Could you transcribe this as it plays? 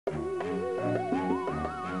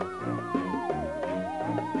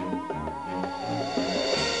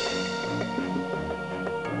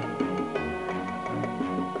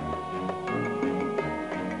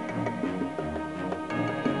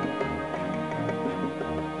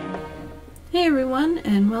Hey everyone,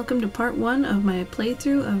 and welcome to part 1 of my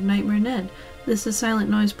playthrough of Nightmare Ned. This is Silent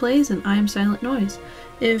Noise Plays, and I'm Silent Noise.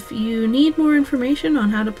 If you need more information on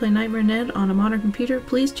how to play Nightmare Ned on a modern computer,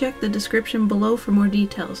 please check the description below for more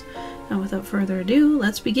details. Now without further ado,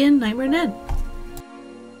 let's begin Nightmare Ned.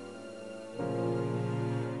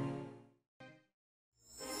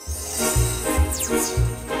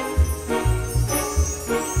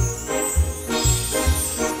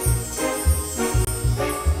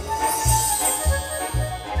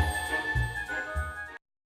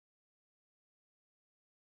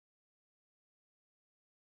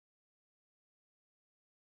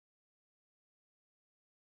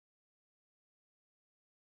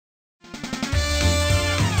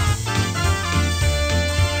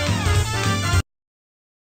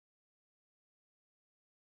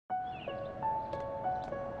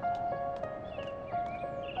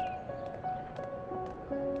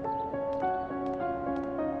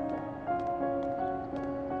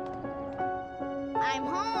 I'm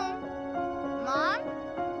home. Mom?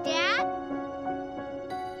 Dad?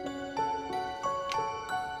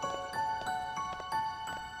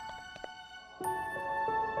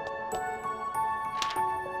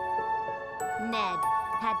 Ned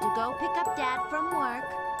had to go pick up Dad from work,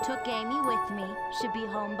 took Amy with me, should be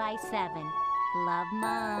home by 7. Love,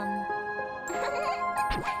 Mom.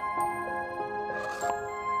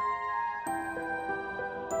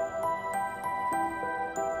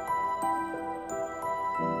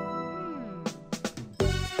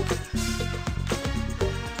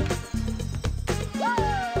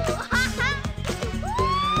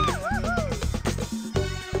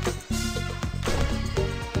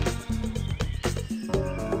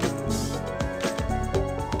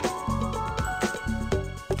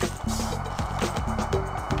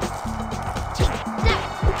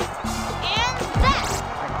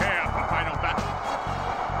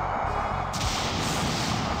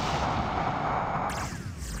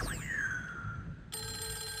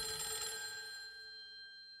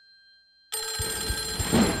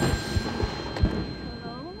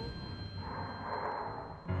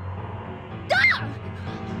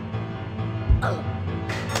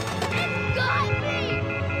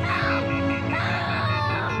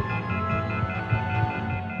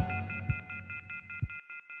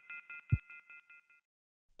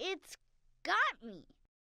 It's got me.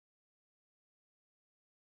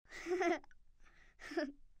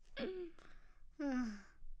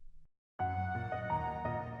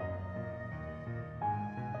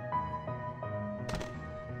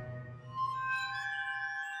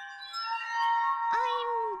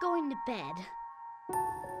 I'm going to bed.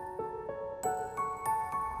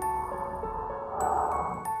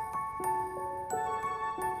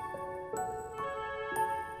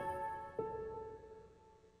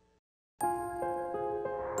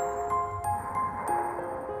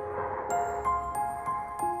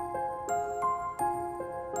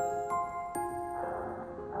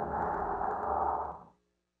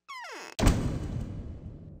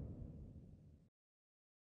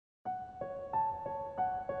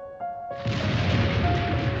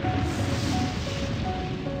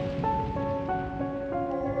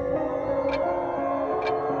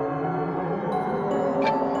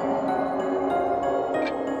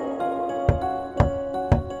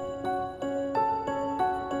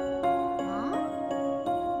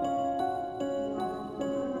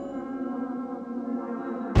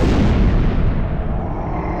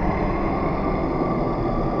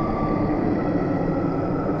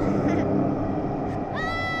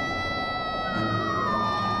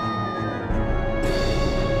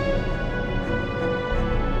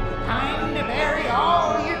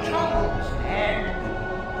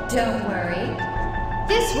 Don't worry.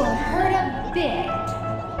 This won't hurt a bit.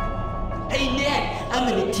 Hey, Ned, I'm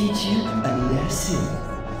gonna teach you a lesson.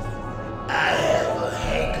 I have a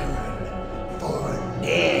hankering for a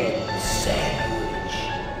Ned sandwich.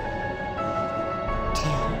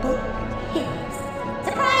 Temple Hills.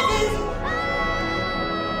 Surprises!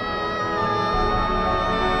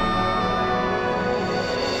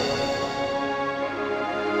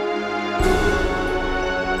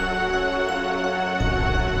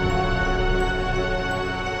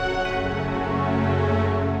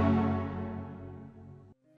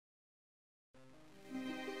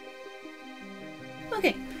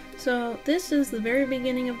 Okay, so this is the very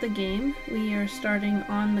beginning of the game. We are starting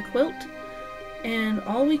on the quilt, and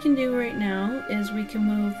all we can do right now is we can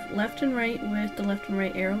move left and right with the left and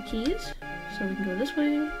right arrow keys. So we can go this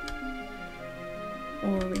way,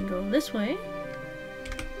 or we can go this way.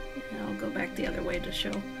 And I'll go back the other way to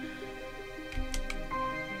show.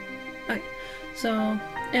 Okay, so,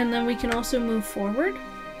 and then we can also move forward.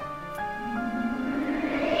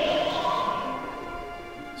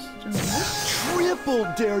 apple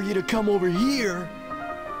dare you to come over here?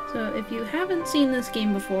 So if you haven't seen this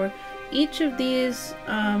game before, each of these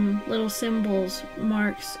little symbols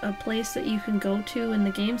marks a place that you can go to in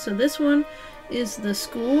the game. So this one is the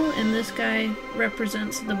school, and this guy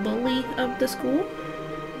represents the bully of the school.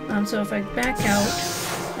 So if I back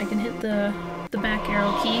out, I can hit the back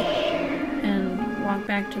arrow key and walk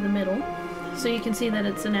back to the middle. So you can see that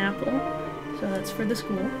it's an apple, so that's for the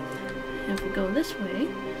school. And if we go this way,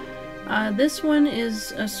 this one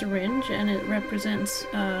is a syringe, and it represents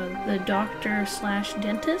the doctor slash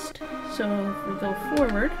dentist. So if we go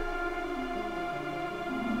forward,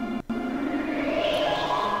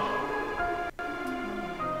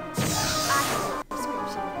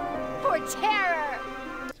 For terror!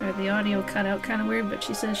 sorry, the audio cut out kind of weird, but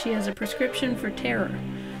she says she has a prescription for terror,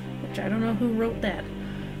 which I don't know who wrote that.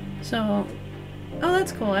 So, oh,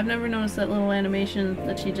 that's cool. I've never noticed that little animation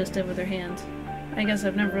that she just did with her hands. I guess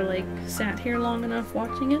I've never, like, sat here long enough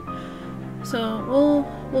watching it. So,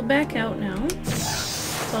 we'll back out now.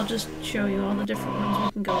 So I'll just show you all the different ones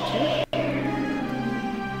we can go to.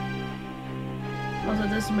 Also,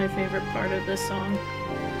 this is my favorite part of this song.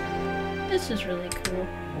 It's just really cool.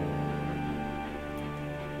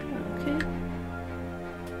 Okay.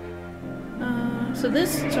 So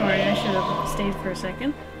this, sorry, I should have stayed for a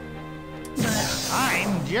second. But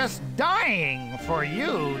I'm just dying for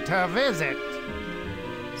you to visit.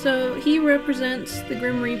 so he represents the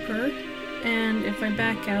Grim Reaper, and if I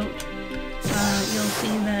back out, you'll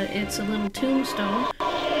see that it's a little tombstone.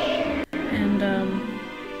 And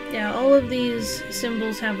yeah, all of these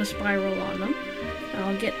symbols have a spiral on them.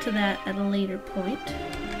 I'll get to that at a later point.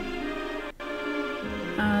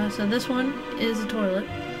 So this one is a toilet,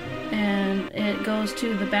 and it goes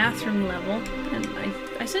to the bathroom level. And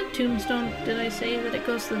I said tombstone, did I say that it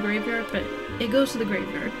goes to the graveyard? But it goes to the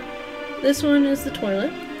graveyard. This one is the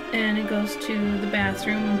toilet, and it goes to the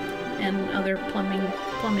bathroom and other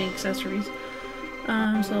plumbing accessories.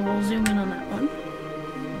 So we'll zoom in on that one.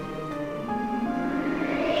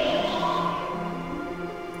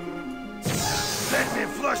 Let me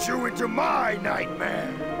flush you into my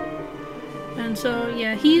nightmare. And so,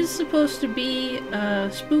 yeah, he's supposed to be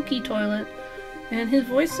a spooky toilet, and his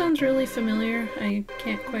voice sounds really familiar. I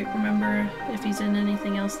can't quite remember if he's in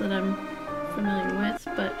anything else that I'm familiar with,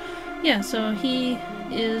 but yeah, so he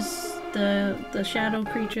is the shadow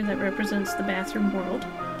creature that represents the bathroom world.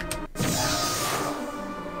 So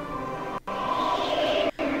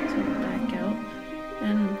we'll back out.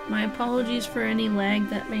 And my apologies for any lag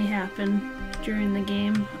that may happen during the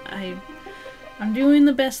game. I'm doing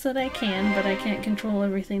the best that I can, but I can't control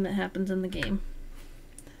everything that happens in the game.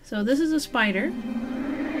 So this is a spider,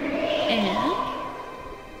 and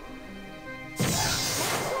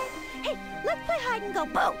Hey, let's play hide and go.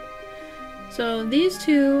 Boo! so these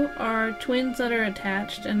two are twins that are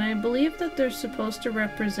attached, and I believe that they're supposed to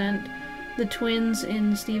represent the twins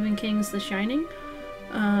in Stephen King's The Shining.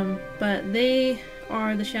 But they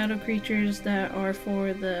are the shadow creatures that are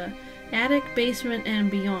for the attic, basement, and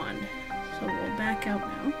beyond. So we'll back out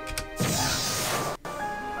now.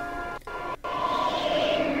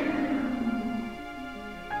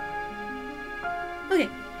 Okay,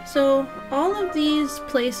 so all of these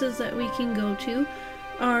places that we can go to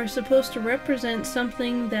are supposed to represent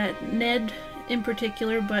something that Ned in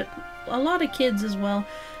particular, but a lot of kids as well,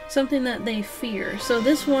 something that they fear. So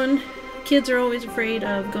this one, kids are always afraid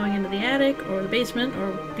of going into the attic or the basement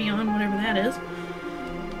or beyond, whatever that is.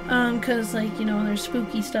 Because, like, you know, there's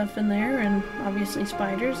spooky stuff in there, and obviously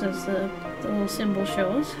spiders, as the little symbol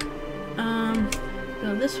shows.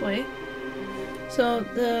 Go this way. So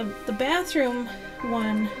the bathroom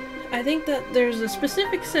one, I think that there's a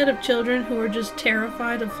specific set of children who are just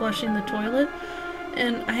terrified of flushing the toilet,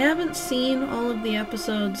 and I haven't seen all of the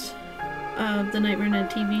episodes of the Nightmare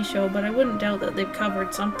Ned TV show, but I wouldn't doubt that they've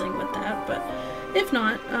covered something with that. But if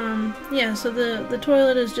not, yeah, so the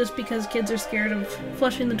toilet is just because kids are scared of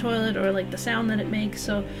flushing the toilet or like the sound that it makes,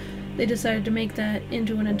 so they decided to make that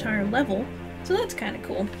into an entire level. So that's kind of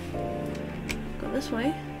cool. Go this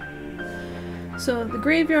way. So the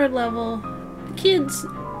graveyard level, kids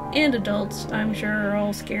and adults, I'm sure, are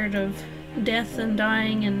all scared of death and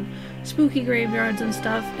dying and spooky graveyards and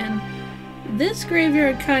stuff, and this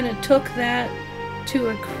graveyard kind of took that to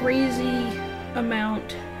a crazy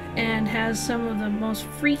amount and has some of the most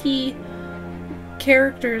freaky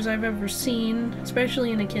characters I've ever seen,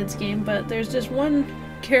 especially in a kid's game, but there's just one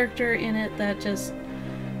character in it that just,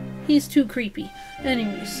 he's too creepy.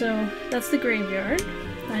 Anyway, so that's the graveyard.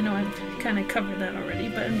 I know I've kind of covered that already,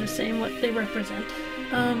 but I'm just saying what they represent.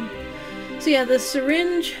 So yeah, the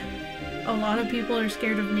syringe, a lot of people are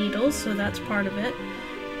scared of needles, so that's part of it.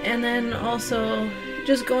 And then also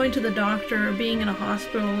just going to the doctor or being in a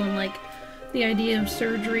hospital and like the idea of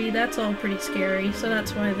surgery, that's all pretty scary. So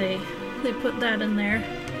that's why they put that in there.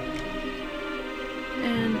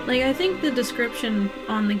 And like I think the description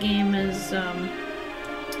on the game is oh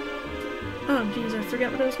geez, I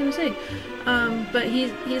forgot what I was gonna say. But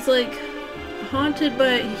he's like haunted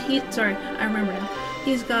by sorry, I remember now.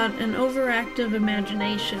 He's got an overactive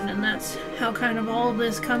imagination, and that's how kind of all of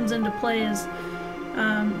this comes into play. Is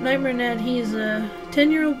Nightmare Ned, he's a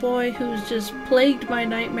 10-year-old boy who's just plagued by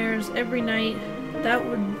nightmares every night. That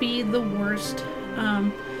would be the worst.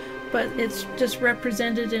 But it's just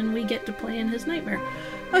represented and we get to play in his nightmare.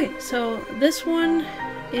 Okay, so this one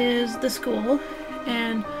is the school,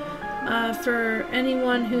 and for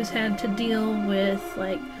anyone who's had to deal with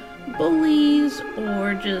like bullies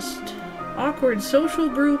or just awkward social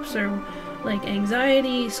groups or like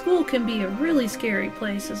anxiety, school can be a really scary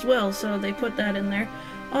place as well, so they put that in there.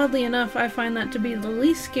 Oddly enough, I find that to be the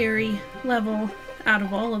least scary level out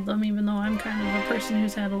of all of them, even though I'm kind of a person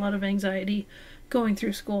who's had a lot of anxiety going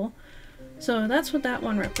through school. So that's what that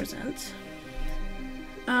one represents.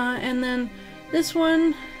 And then this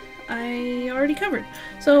one I already covered.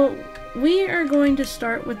 So we are going to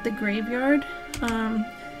start with the graveyard.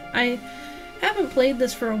 I haven't played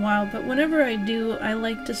this for a while, but whenever I do, I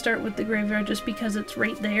like to start with the graveyard just because it's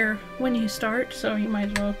right there when you start, so you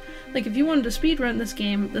might as well, like if you wanted to speedrun this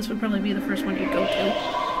game, this would probably be the first one you'd go to,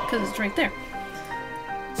 because it's right there.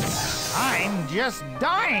 I'm just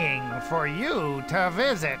dying for you to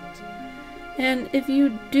visit. And if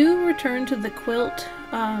you do return to the quilt,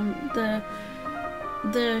 the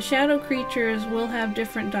shadow creatures will have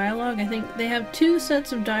different dialogue. I think they have 2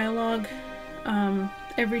 sets of dialogue.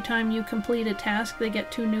 Every time you complete a task, they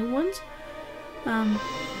get 2 new ones.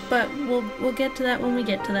 But we'll get to that when we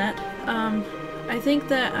get to that. I think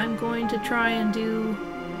that I'm going to try and do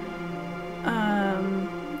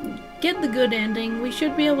get the good ending. We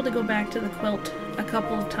should be able to go back to the quilt a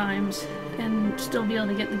couple of times and still be able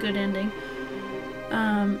to get the good ending.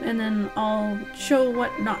 And then I'll show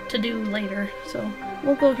what not to do later. So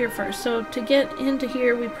we'll go here first. So to get into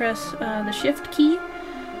here, we press the shift key.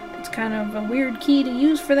 It's kind of a weird key to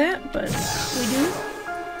use for that, but we do.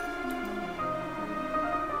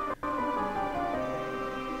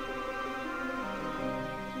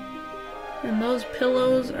 And those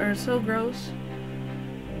pillows are so gross.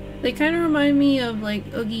 They kind of remind me of like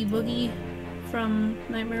Oogie Boogie from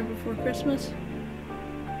Nightmare Before Christmas.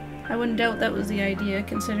 I wouldn't doubt that was the idea,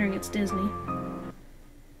 considering it's Disney.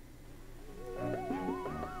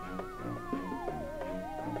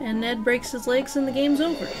 And Ned breaks his legs and the game's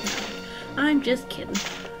over. I'm just kidding.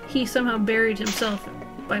 He somehow buried himself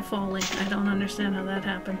by falling. I don't understand how that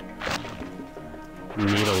happened.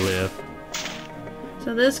 Need a lift.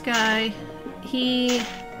 So this guy, he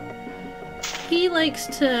likes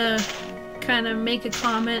to kind of make a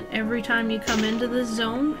comment every time you come into this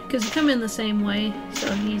zone, because you come in the same way,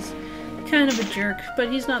 so he's kind of a jerk,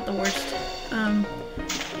 but he's not the worst.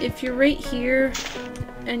 If you're right here,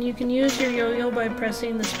 and you can use your yo-yo by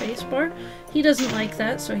pressing the space bar, he doesn't like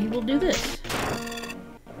that, so he will do this.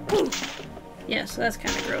 Yeah, so that's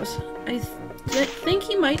kind of gross. I think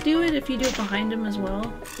he might do it if you do it behind him as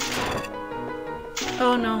well.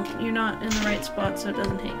 Oh no, you're not in the right spot, so it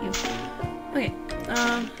doesn't hit you. Okay,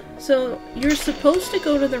 so you're supposed to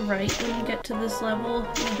go to the right when you get to this level.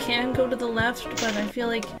 You can go to the left, but I feel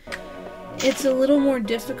like it's a little more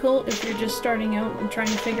difficult if you're just starting out and trying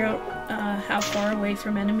to figure out how far away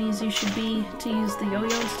from enemies you should be to use the yo-yo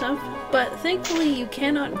and stuff. But thankfully you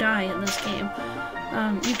cannot die in this game.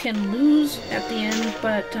 You can lose at the end,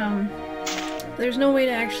 but there's no way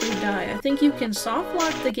to actually die. I think you can soft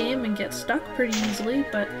lock the game and get stuck pretty easily,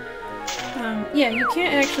 but yeah, you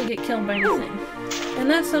can't actually get killed by anything. And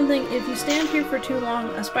that's something, if you stand here for too long,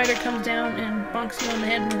 a spider comes down and bonks you on the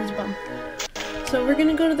head with his bum. So we're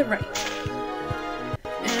gonna go to the right.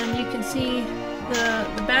 And you can see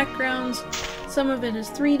the backgrounds. Some of it is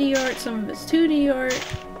 3D art, some of it's 2D art,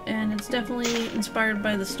 and it's definitely inspired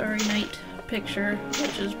by the Starry Night picture,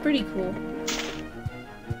 which is pretty cool.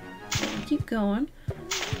 So we'll keep going.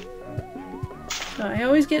 So I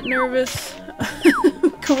always get nervous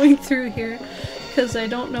going through here, because I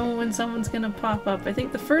don't know when someone's gonna pop up. I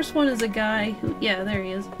think the first one is a guy who, yeah, there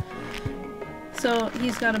he is. So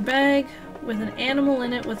he's got a bag with an animal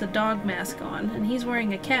in it with a dog mask on, and he's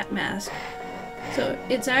wearing a cat mask. So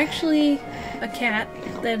it's actually a cat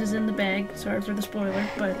that is in the bag. Sorry for the spoiler,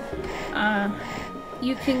 but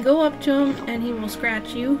you can go up to him and he will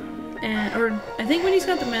scratch you, and or I think when he's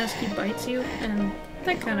got the mask he bites you, and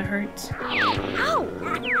that kind of hurts. Ow!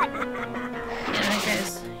 Yeah, that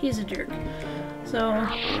guy's, he's a jerk. So,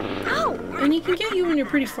 and he can get you when you're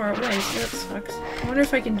pretty far away, so that sucks. I wonder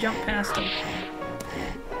if I can jump past him.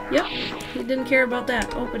 Yep, he didn't care about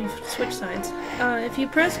that. Oh, but he switched sides. If you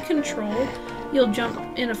press Control, you'll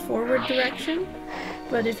jump in a forward direction,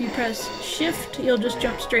 but if you press Shift, you'll just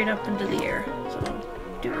jump straight up into the air.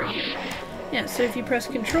 So, do it right here. Yeah, so if you press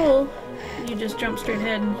Control, you just jump straight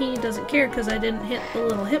ahead, and he doesn't care because I didn't hit the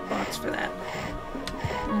little hitbox for that.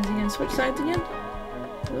 And is he gonna switch sides again?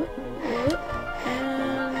 Whoop, whoop,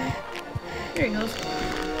 and there he goes.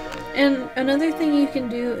 And another thing you can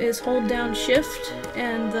do is hold down Shift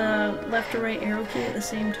and the left or right arrow key at the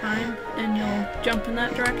same time, and you'll jump in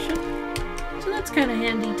that direction. So that's kind of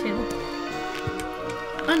handy too.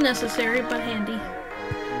 Unnecessary, but handy.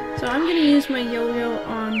 So I'm going to use my yo-yo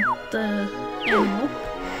on the animal.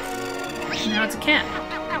 Now it's a cat.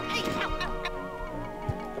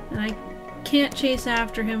 And I can't chase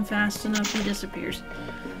after him fast enough, he disappears.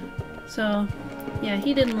 So, yeah,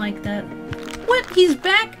 he didn't like that. What? He's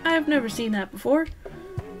back? I've never seen that before.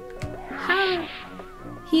 How?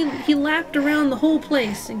 He lapped around the whole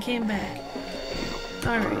place and came back.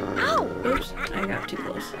 Alright. Oops, I got too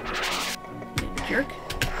close. You jerk.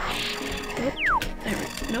 Oh, there we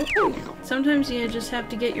go. Nope. Sometimes you just have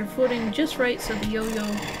to get your footing just right so the yo-yo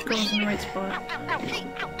goes in the right spot.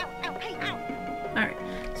 Alright,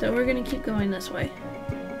 so we're gonna keep going this way.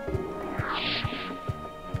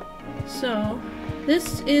 So,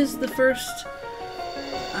 this is the first,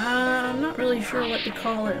 I'm not really sure what to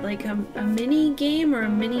call it, like a mini game or a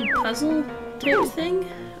mini puzzle type thing.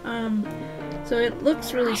 So it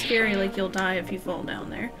looks really scary, like you'll die if you fall down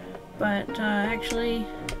there, but actually,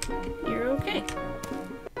 you're okay.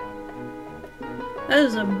 That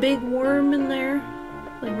is a big worm in there,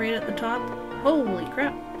 like right at the top. Holy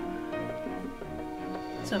crap.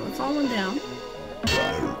 So we're falling down.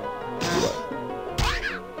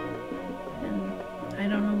 And I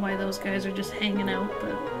don't know why those guys are just hanging out,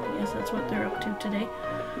 but I guess that's what they're up to today.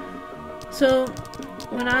 So,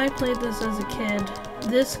 when I played this as a kid,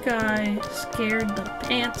 this guy scared the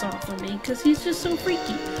pants off of me because he's just so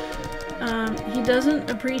freaky. He doesn't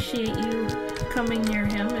appreciate you coming near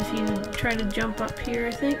him if you try to jump up here,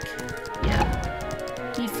 I think.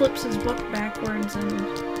 Yeah. He flips his book backwards and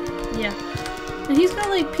yeah. And he's got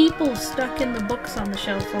like people stuck in the books on the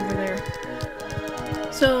shelf over there.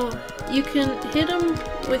 So you can hit him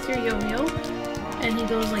with your yo-yo and he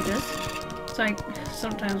goes like this. So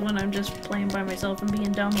sometimes when I'm just playing by myself and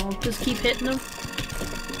being dumb, I'll just keep hitting him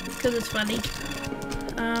because it's funny.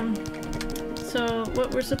 So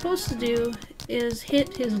what we're supposed to do is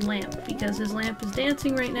hit his lamp because his lamp is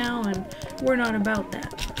dancing right now and we're not about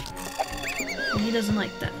that. And he doesn't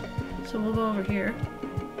like that. So we'll go over here.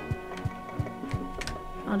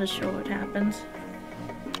 I'll just show what happens.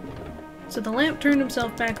 So the lamp turned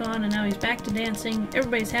himself back on and now he's back to dancing.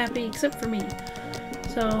 Everybody's happy except for me.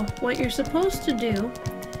 So what you're supposed to do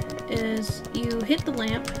is you hit the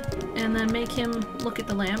lamp and then make him look at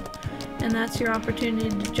the lamp, and that's your opportunity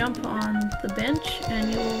to jump on the bench, and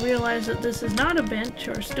you will realize that this is not a bench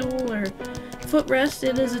or stool or footrest,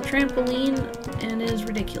 it is a trampoline and it is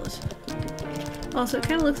ridiculous. Also, it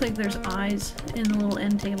kind of looks like there's eyes in the little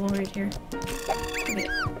end table right here. Okay,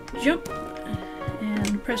 jump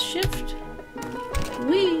and press shift.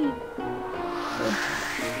 Whee! So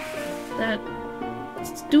that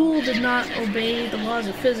stool did not obey the laws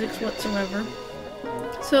of physics whatsoever.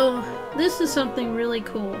 So this is something really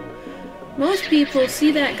cool. Most people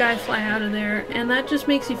see that guy fly out of there and that just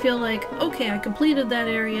makes you feel like, okay, I completed that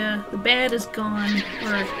area, the bad is gone,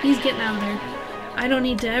 or he's getting out of there. I don't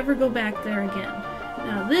need to ever go back there again.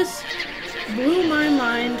 Now this blew my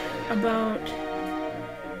mind about,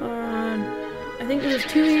 I think it was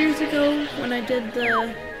 2 years ago when I did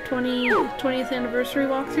the 20th anniversary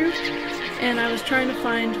walkthrough, and I was trying to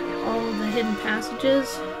find all of the hidden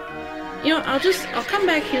passages. You know, I'll come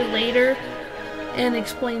back here later and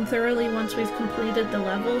explain thoroughly once we've completed the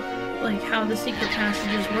level, like how the secret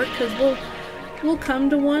passages work, because we'll come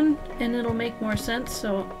to one and it'll make more sense.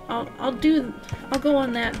 So I'll go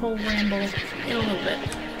on that whole ramble in a little bit.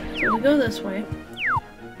 So we go this way,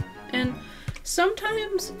 and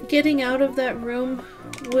sometimes getting out of that room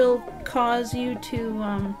will cause you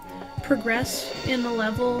to progress in the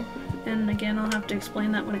level, and again I'll have to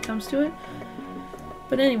explain that when it comes to it.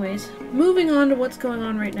 But anyways, moving on to what's going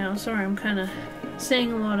on right now. Sorry, I'm kind of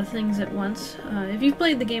saying a lot of things at once. If you've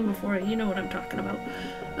played the game before, you know what I'm talking about.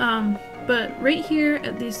 But right here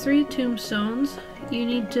at these 3 tombstones, you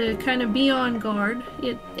need to kind of be on guard.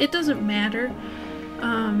 It doesn't matter,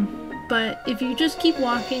 but if you just keep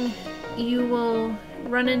walking, you will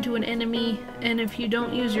run into an enemy, and if you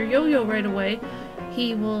don't use your yo-yo right away,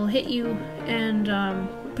 he will hit you and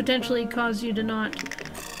potentially cause you to not...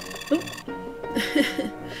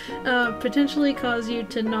 potentially cause you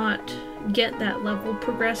to not get that level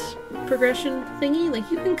progression thingy. Like,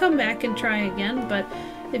 you can come back and try again, but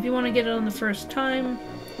if you want to get it on the first time,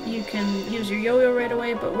 you can use your yo-yo right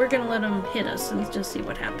away, but we're gonna let him hit us and just see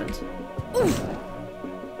what happens. Ooh.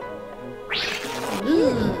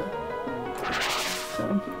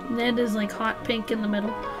 So, Ned is like hot pink in the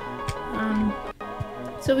middle.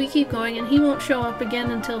 So we keep going, and he won't show up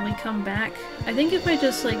again until we come back. I think if I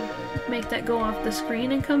just like make that go off the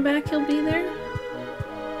screen and come back, he'll be there.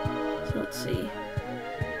 So let's see.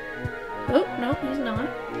 Oh, no, he's not.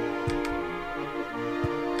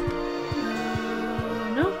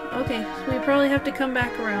 No? Okay, so we probably have to come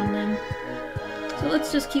back around then. So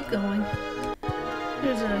let's just keep going.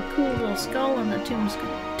 There's a cool little skull on the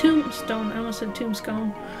tombstone. I almost said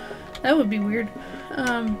tombstone. That would be weird.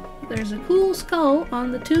 There's a cool skull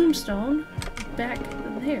on the tombstone back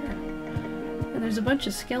there. And there's a bunch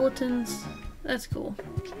of skeletons. That's cool.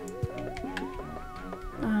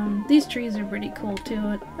 These trees are pretty cool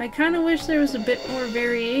too. I kind of wish there was a bit more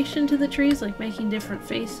variation to the trees, like making different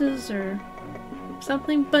faces or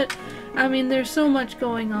something, but I mean, there's so much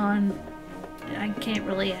going on, I can't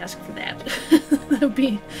really ask for that.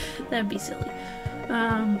 that'd be silly.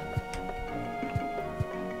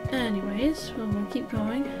 Anyways, we'll keep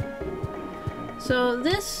going. So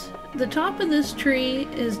the top of this tree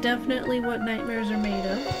is definitely what nightmares are made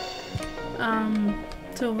of.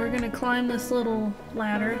 So we're gonna climb this little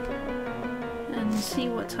ladder and see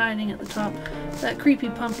what's hiding at the top. That creepy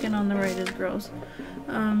pumpkin on the right is gross.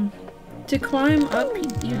 To climb up,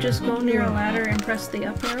 you just go near a ladder and press the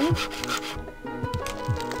up arrow.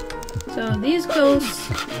 So these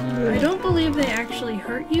ghosts, I don't believe they actually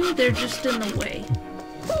hurt you, they're just in the way.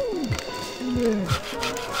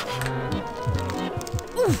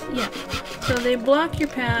 Yeah, so they block your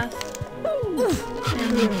path,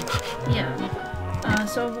 and yeah.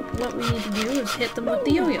 So what we need to do is hit them with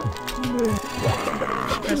the yo-yo.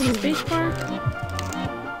 Press the spacebar.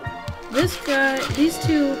 This guy, these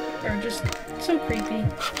two are just so creepy.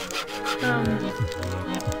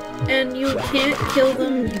 And you can't kill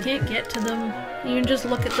them, you can't get to them, you can just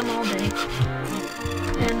look at them all day.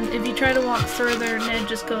 And if you try to walk further, Ned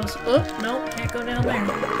just goes, oh, no, can't go down there.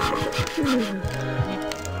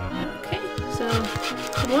 Okay, so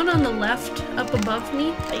the one on the left, up above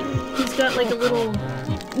me, he's got like a little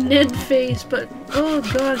Ned face, but oh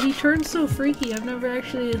god, he turns so freaky. I've never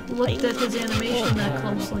actually looked at his animation that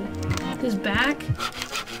closely. His back,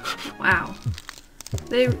 wow.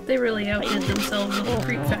 They really outdid themselves with the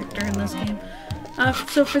creep factor in this game.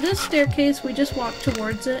 So for this staircase, we just walk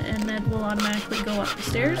towards it, and Ned will automatically go up the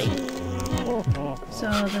stairs.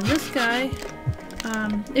 So then this guy,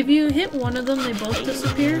 if you hit one of them, they both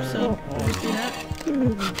disappear, so we'll just do that.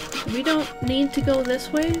 We don't need to go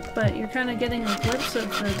this way, but you're kind of getting a glimpse of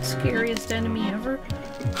the scariest enemy ever.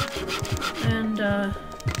 And,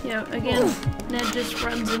 yeah, again, Ned just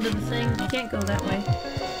runs into the thing. You can't go that way.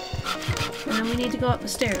 And then we need to go up the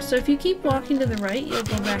stairs. So if you keep walking to the right, you'll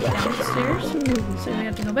go back down the stairs. So we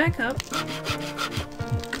have to go back up.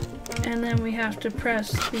 And then we have to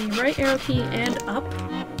press the right arrow key and up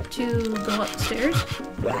to go up the stairs.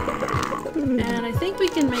 And I think we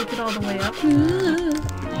can make it all the way up.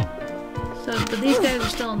 So, but these guys are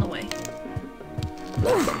still in the way.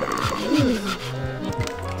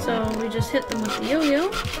 So we just hit them with the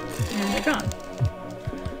yo-yo, and they're gone.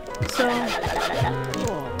 So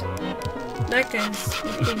that guy's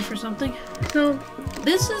looking for something. So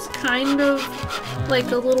this is kind of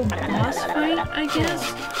like a little boss fight, I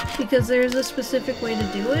guess, because there's a specific way to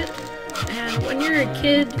do it. And when you're a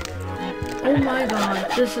kid, oh my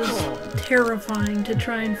god, this is terrifying to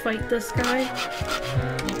try and fight this guy.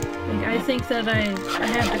 Like, I think that I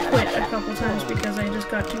had to quit a couple times because I just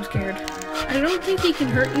got too scared. I don't think he can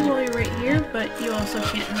hurt you while you're right here, but you also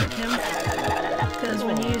can't hurt him. Because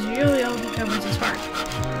when you use your yo-yo, he covers his heart.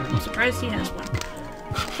 I'm surprised he has one.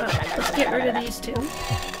 But let's get rid of these two.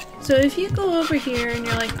 So if you go over here and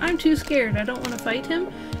you're like, I'm too scared, I don't want to fight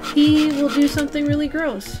him, he will do something really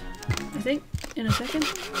gross. I think, in a second.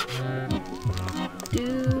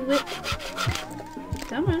 Do it.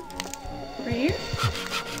 Come on. Right here?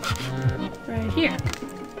 Right here.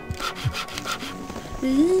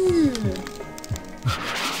 Ooh.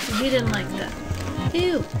 He didn't like that.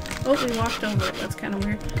 Ew. Oh, we walked over it. That's kind of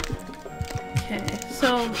weird. Okay,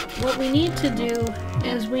 so what we need to do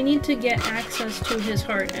is we need to get access to his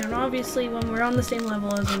heart. And obviously when we're on the same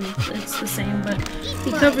level as him, it's the same, but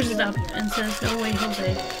he covers it up and says, no way,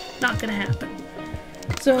 Jose. Not gonna happen.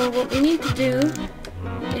 So what we need to do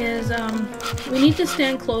is we need to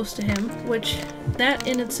stand close to him, which that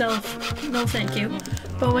in itself, no thank you.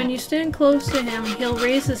 But when you stand close to him, he'll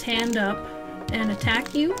raise his hand up and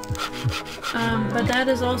attack you. But that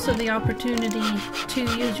is also the opportunity to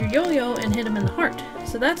use your yo-yo and hit him in the heart.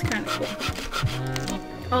 So that's kind of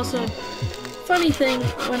cool. Also, funny thing,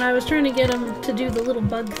 when I was trying to get him to do the little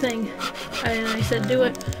bug thing, and I said do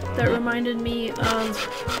it, that reminded me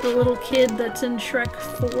of the little kid that's in Shrek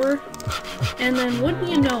 4. And then wouldn't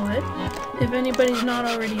you know it, if anybody's not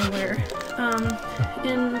already aware,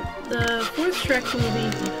 in the 4th Shrek movie,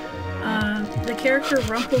 the character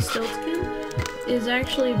Rumpelstiltskin is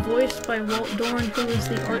actually voiced by Walt Dorn, who is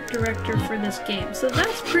the art director for this game. So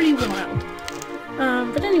that's pretty wild.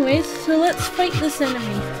 But anyways, so let's fight this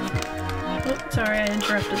enemy. Oh, sorry, I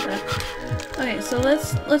interrupted that. Okay, so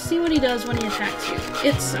let's see what he does when he attacks you.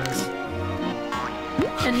 It sucks.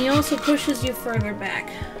 And he also pushes you further back.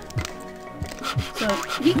 So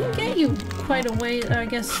he can get you quite a way. I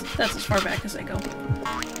guess that's as far back as I go.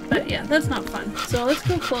 But yeah, that's not fun. So let's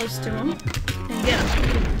go close to him and get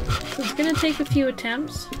him. So it's gonna take a few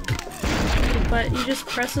attempts, but you just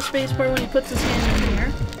press the spacebar when he puts his hand in the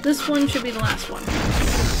air. This one should be the last one.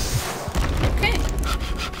 Okay.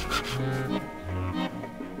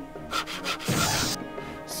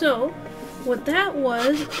 So, what that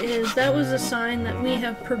was, is that was a sign that we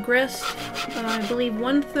have progressed, I believe,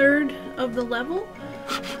 1/3 of the level,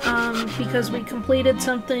 because we completed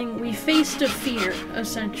something, we faced a fear,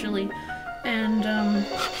 essentially. And,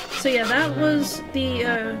 so yeah, that was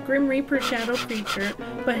the Grim Reaper shadow creature,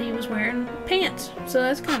 but he was wearing pants, so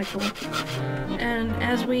that's kind of cool. And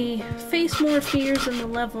as we face more fears in the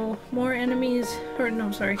level, more enemies, or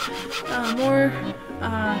no, sorry, more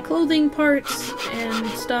clothing parts and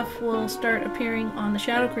stuff will start appearing on the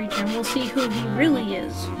shadow creature, and we'll see who he really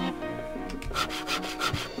is.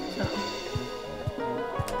 So,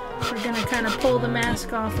 we're gonna kind of pull the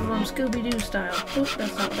mask off of him Scooby-Doo style. Oops,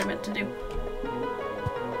 that's not what I meant to do.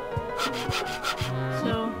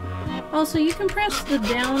 So, also you can press the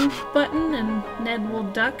down button and Ned will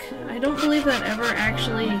duck. I don't believe that ever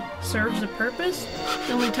actually serves a purpose.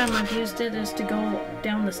 The only time I've used it is to go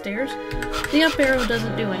down the stairs. The up arrow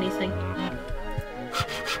doesn't do anything.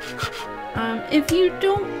 If you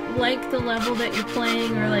don't like the level that you're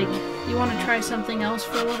playing, or like you want to try something else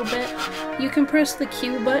for a little bit, you can press the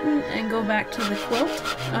Q button and go back to the quilt.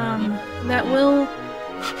 That will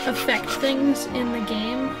affect things in the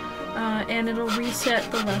game, and it'll reset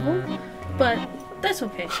the level, but that's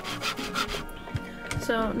okay.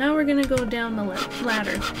 So now we're gonna go down the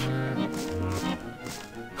ladder.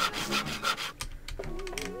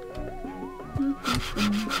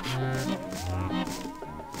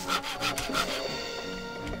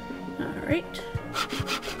 Alright.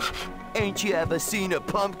 Ain't you ever seen a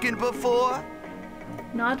pumpkin before?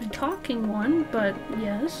 Not a talking one, but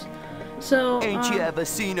yes. So, Ain't you ever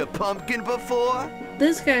seen a pumpkin before?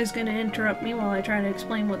 This guy's gonna interrupt me while I try to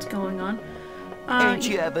explain what's going on. Ain't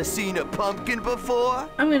you ever seen a pumpkin before?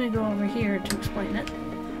 I'm gonna go over here to explain it.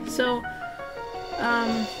 So,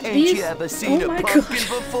 Ain't these... you ever seen a pumpkin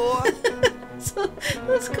before? So,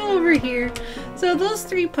 let's go over here. So, those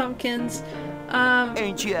 3 pumpkins,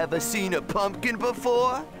 Ain't you ever seen a pumpkin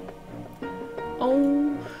before?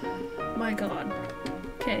 Oh my god.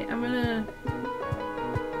 Okay, I'm gonna...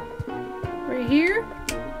 Right here?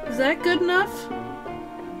 Is that good enough?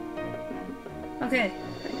 Okay,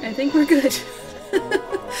 I think we're good.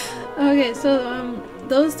 Okay, so,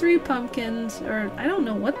 those 3 pumpkins, or I don't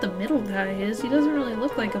know what the middle guy is. He doesn't really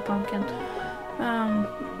look like a pumpkin.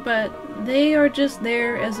 But they are just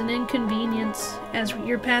there as an inconvenience as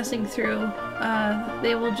you're passing through.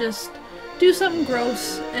 They will just do something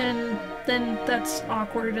gross, and then that's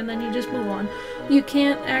awkward, and then you just move on. You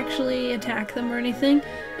can't actually attack them or anything.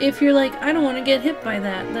 If you're like, I don't want to get hit by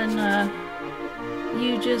that, then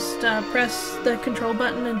you just press the control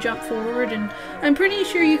button and jump forward, and I'm pretty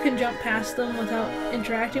sure you can jump past them without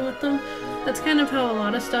interacting with them. That's kind of how a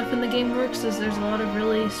lot of stuff in the game works, is there's a lot of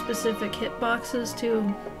really specific hitboxes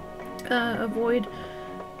to avoid,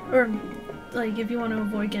 or like if you want to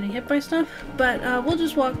avoid getting hit by stuff. But we'll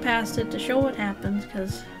just walk past it to show what happens,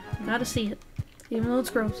 because I gotta see it, even though it's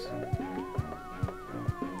gross.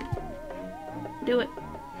 Do it.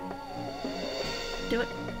 Do it.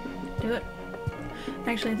 Do it.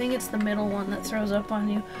 Actually, I think it's the middle one that throws up on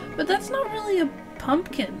you. But that's not really a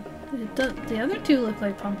pumpkin. The other 2 look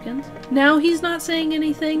like pumpkins. Now he's not saying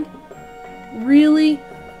anything? Really?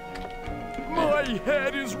 My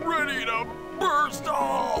head is ready to burst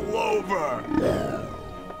all over!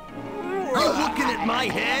 You looking at my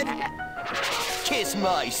head? Kiss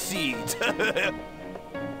my seat.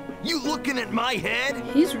 You looking at my head?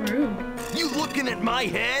 He's rude. You looking at my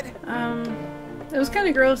head? It was kind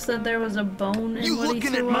of gross that there was a bone in You what he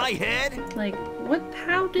looking threw at up. my head? Like, what?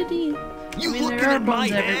 How did he? You I mean, looking there are at my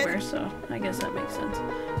bones head? everywhere, so I guess that makes sense.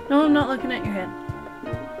 No, I'm not looking at your head.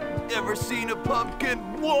 Ever seen a pumpkin?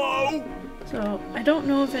 Whoa! So, I don't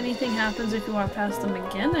know if anything happens if you walk past them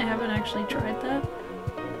again. I haven't actually tried that.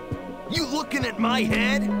 You looking at my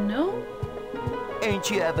head? No? Ain't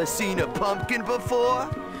you ever seen a pumpkin before?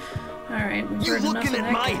 Alright, we've You heard enough looking of at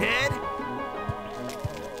that my guy. head?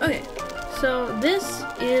 Okay, so this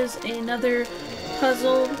is another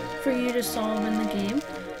puzzle for you to solve in the game.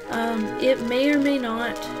 It may or may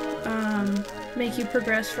not make you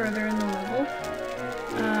progress further in the level.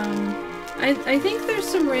 I think there's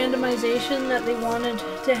some randomization that they wanted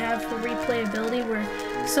to have for replayability where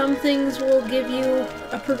some things will give you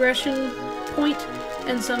a progression point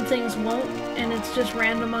and some things won't, and it's just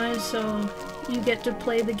randomized so you get to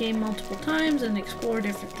play the game multiple times and explore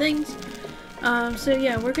different things. So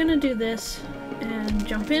yeah, we're gonna do this and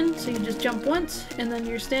jump in. So you just jump once and then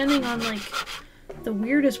you're standing on like the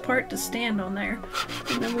weirdest part to stand on there.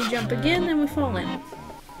 And then we jump again and we fall in.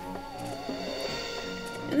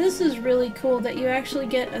 And this is really cool that you actually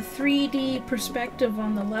get a 3D perspective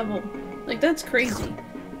on the level. Like, that's crazy.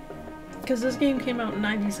 Because this game came out in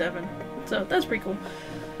 '97. So that's pretty cool.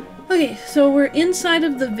 Okay, so we're inside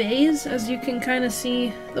of the vase. As you can kind of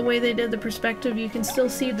see the way they did the perspective, you can still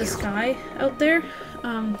see the sky out there.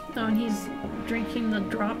 Oh, and he's drinking the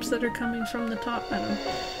drops that are coming from the top. I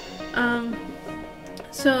don't know.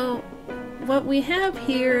 So what we have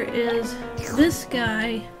here is this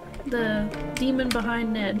guy, the demon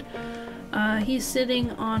behind Ned. He's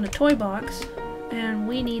sitting on a toy box, and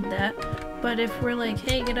we need that. But if we're like,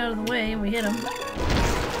 hey, get out of the way, and we hit him,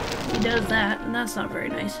 he does that, and that's not very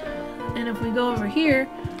nice. And if we go over here,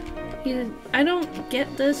 I don't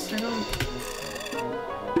get this. I don't...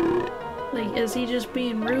 Like, is he just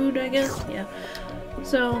being rude, I guess? Yeah.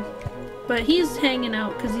 So, but he's hanging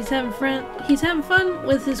out because he's having fun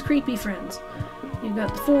with his creepy friends. You've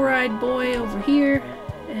got the four-eyed boy over here,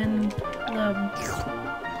 and the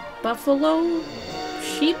buffalo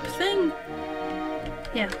sheep thing?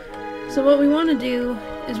 Yeah. So what we want to do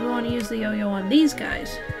is we want to use the yo-yo on these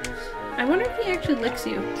guys. I wonder if he actually licks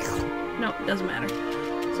you. No, it doesn't matter.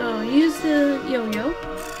 So use the yo-yo,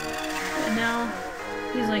 and now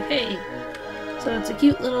he's like, hey. So it's a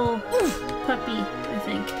cute little puppy, I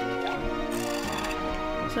think.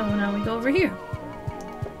 So now we go over here.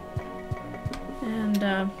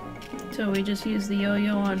 And so we just use the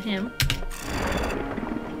yo-yo on him.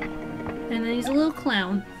 And then he's a little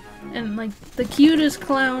clown. And like the cutest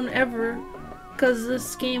clown ever. Because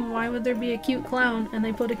this game, why would there be a cute clown? And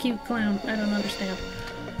they put a cute clown. I don't understand.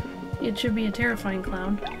 It should be a terrifying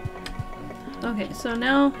clown. Okay, so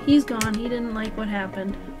now he's gone. He didn't like what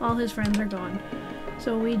happened. All his friends are gone.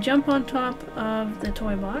 So we jump on top of the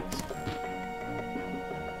toy box.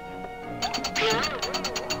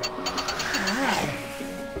 Ah.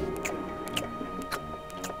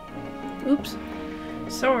 Oops.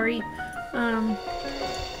 Sorry.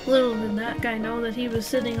 Little did that guy know that he was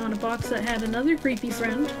sitting on a box that had another creepy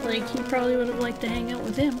friend. Like, he probably would have liked to hang out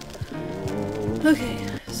with him. Okay,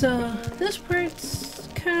 so this part's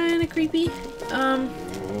kind of creepy.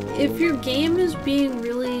 If your game is being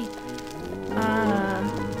really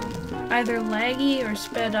either laggy or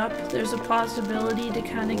sped up, there's a possibility to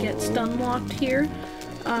kind of get stun locked here,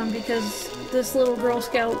 because this little Girl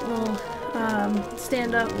Scout will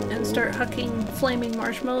stand up and start hucking flaming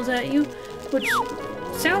marshmallows at you, which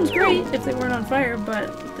sounds great if they weren't on fire,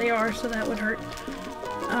 but they are, so that would hurt.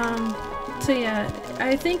 So yeah,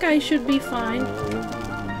 I think I should be fine.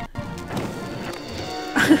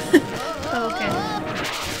 Okay.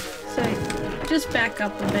 So just back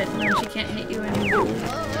up a bit and then she can't hit you anymore.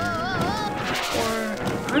 Or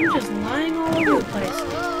I'm just lying all over the place.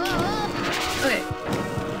 Okay.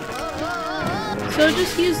 So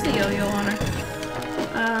just use the yo-yo on her.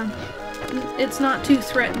 It's not too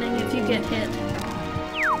threatening if you get hit.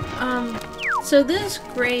 So this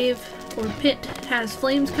grave or pit has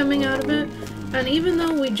flames coming out of it, and even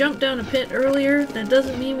though we jumped down a pit earlier, that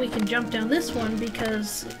doesn't mean we can jump down this one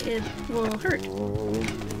because it will hurt.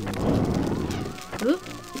 Oop.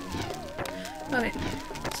 Okay,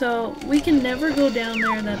 so we can never go down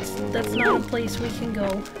there. That's not a place we can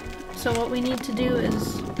go. So what we need to do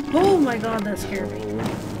is... Oh my god, that scared me.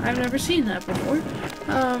 I've never seen that before.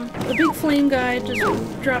 The big flame guy just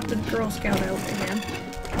dropped the Girl Scout out again.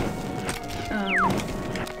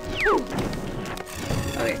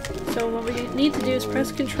 Okay, so what we need to do is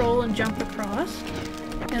press Control and jump across.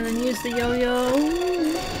 And then use the yo-yo.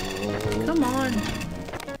 Come on.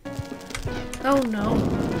 Oh no.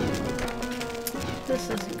 This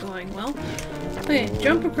isn't going well. Okay,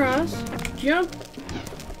 jump across. Jump.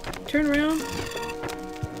 Turn around.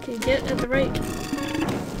 Okay, get at the right.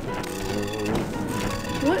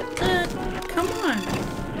 What the? Come on.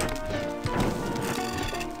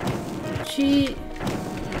 She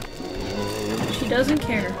doesn't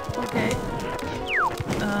care. Okay.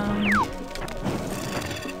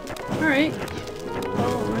 Alright.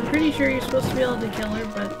 Well, I'm pretty sure you're supposed to be able to kill her,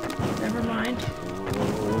 but never mind.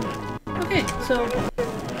 Okay, so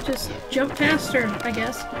just jump past her, I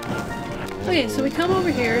guess. Okay, so we come over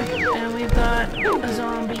here, and we've got a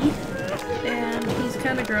zombie, and he's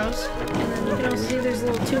kind of gross. And then you can also see there's a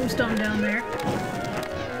little tombstone down there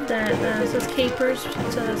that says Capers,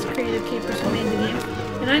 so that's Creative Capers who made the game.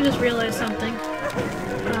 And I just realized something.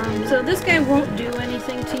 So this guy won't do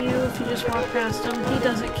anything to you if you just walk past him. He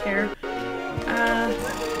doesn't care.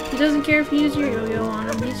 He doesn't care if you use your yo-yo on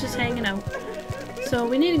him. He's just hanging out. So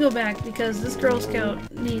we need to go back because this Girl Scout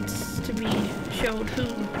needs to be showed who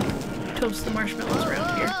toasts the marshmallows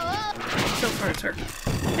around here. So far it's her.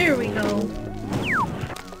 There we go.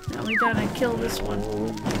 Now we gotta kill this one.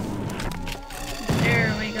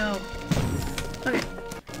 There we go. Okay.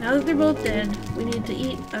 Now that they're both dead, we need to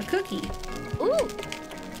eat a cookie. Ooh.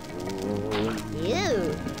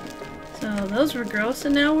 Ew. So those were gross,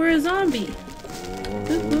 and now we're a zombie.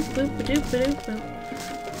 Boop, boop, boop, ba-doop, ba-doop, boop.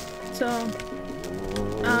 So,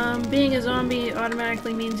 being a zombie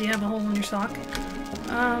automatically means you have a hole in your sock.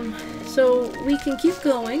 So we can keep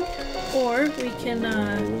going, or we can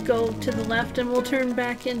go to the left and we'll turn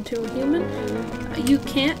back into a human. You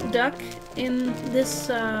can't duck in this,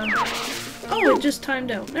 oh, it just timed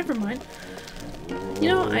out. Never mind. You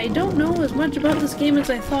know, I don't know as much about this game as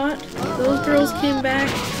I thought. Those girls came back.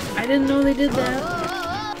 I didn't know they did that.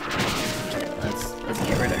 Okay, let's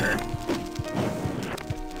get rid of her.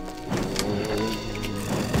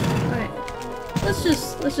 Alright.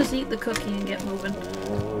 Let's just eat the cookie and get moving.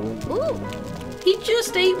 Ooh! He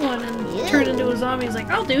just ate one and turned into a zombie. He's like,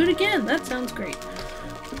 I'll do it again. That sounds great.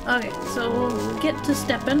 Okay, so we'll get to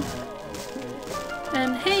stepping.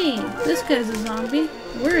 And hey, this guy's a zombie.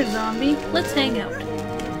 We're a zombie. Let's hang out.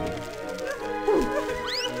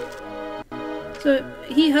 So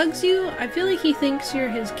he hugs you. I feel like he thinks you're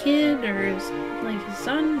his kid or his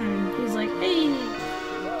son, and he's like, hey.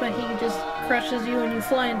 But he just crushes you and you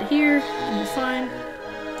fly into here and you're fine.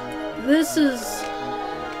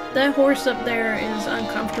 That horse up there is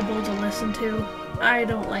uncomfortable to listen to. I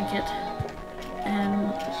don't like it.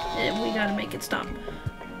 And we gotta make it stop.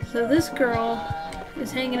 So this girl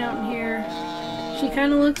is hanging out in here. She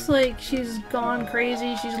kind of looks like she's gone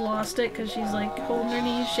crazy. She's lost it because she's like holding her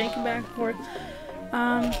knees, shaking back and forth.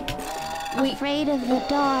 Afraid of the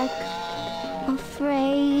dark.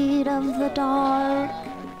 Afraid of the dark.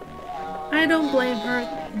 I don't blame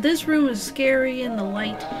her. This room is scary in the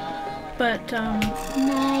light. But,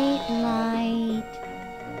 Night light.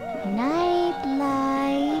 Night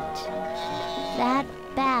light. That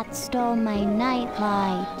bat stole my night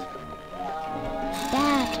light.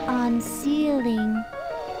 Bat on ceiling.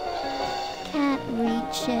 Can't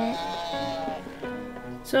reach it.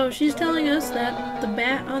 So she's telling us that the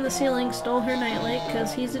bat on the ceiling stole her nightlight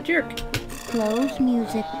because he's a jerk. Close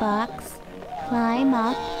music box. Climb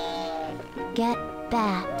up. Get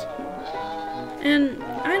bat. And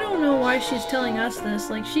I don't know why she's telling us this.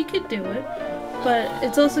 Like, she could do it. But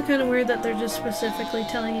it's also kind of weird that they're just specifically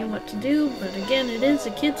telling you what to do. But again, it is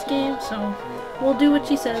a kid's game, so we'll do what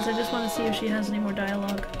she says. I just want to see if she has any more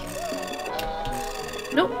dialogue.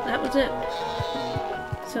 Nope, that was it.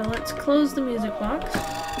 So let's close the music box.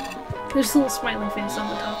 There's a little smiley face on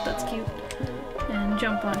the top, that's cute. And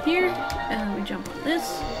jump on here, and then we jump on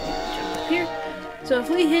this, jump up here. So if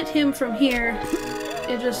we hit him from here,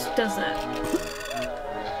 it just does that.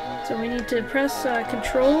 So we need to press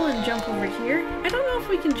control and jump over here. I don't know if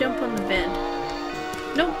we can jump on the bed.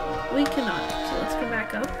 Nope, we cannot. So let's go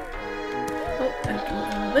back up. Oh, I have to move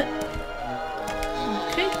a little bit.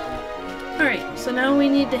 Okay. Alright, so now we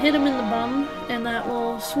need to hit him in the bum, and that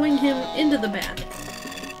will swing him into the bat.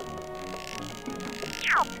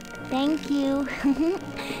 Thank you.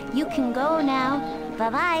 You can go now.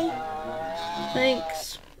 Bye-bye.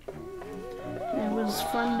 Thanks. It was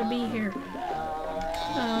fun to be here.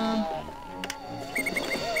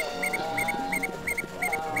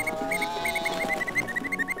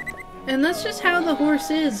 And that's just how the horse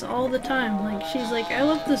is all the time. Like, she's like, I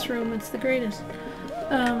love this room, it's the greatest.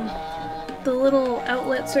 The little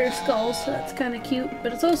outlets are skulls, so that's kind of cute.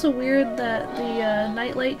 But it's also weird that the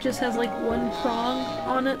nightlight just has like one prong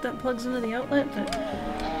on it that plugs into the outlet. But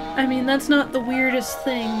I mean, that's not the weirdest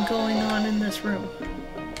thing going on in this room.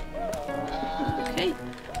 Okay.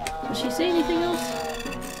 Does she say anything else?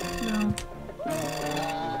 No.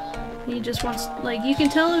 He just wants, like, you can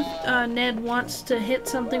tell if Ned wants to hit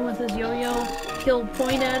something with his yo-yo, he'll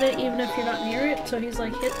point at it even if you're not near it, so he's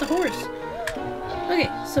like, hit the horse. Okay,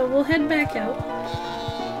 so we'll head back out.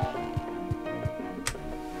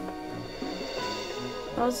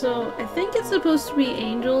 Also, I think it's supposed to be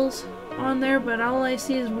angels on there, but all I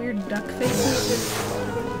see is weird duck faces.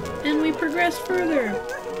 And we progress further.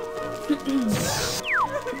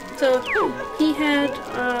 So, he had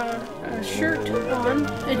a shirt on,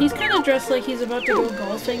 and he's kind of dressed like he's about to go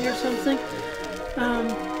golfing or something.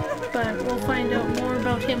 But we'll find out more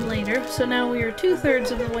about him later. So now we are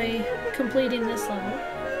 2/3 of the way completing this level.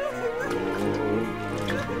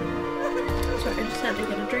 Sorry, I just had to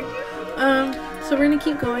get a drink. So we're gonna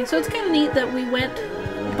keep going. So it's kind of neat that we went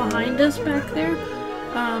behind us back there.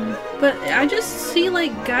 But I just see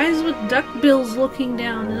like guys with duck bills looking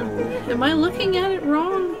down. Am I looking at it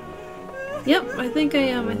wrong? Yep, I think I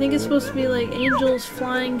am. I think it's supposed to be like angels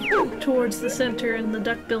flying towards the center and the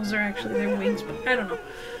duck bills are actually their wings, but I don't know.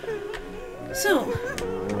 So,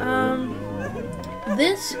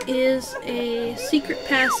 this is a secret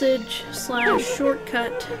passage /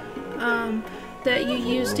 shortcut that you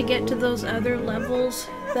use to get to those other levels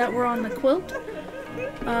that were on the quilt.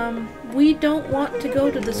 We don't want to go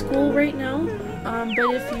to the school right now,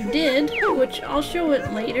 but if you did, which I'll show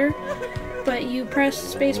it later, but you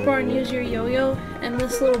press spacebar and use your yo-yo, and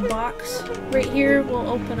this little box right here will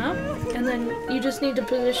open up, and then you just need to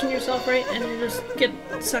position yourself right, and you just get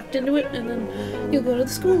sucked into it, and then you'll go to the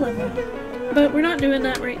school level. But we're not doing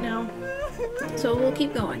that right now, so we'll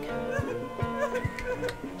keep going.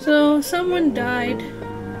 So, someone died.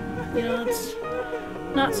 You know, it's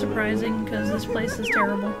not surprising, because this place is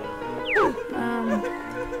terrible.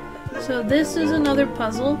 So this is another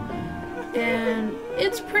puzzle, and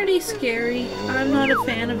it's pretty scary. I'm not a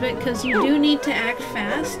fan of it, because you do need to act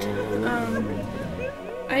fast.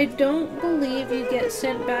 I don't believe you get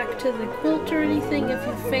sent back to the quilt or anything if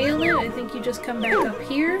you fail it. I think you just come back up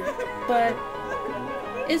here, but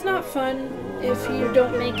it's not fun if you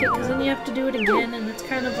don't make it, because then you have to do it again, and it's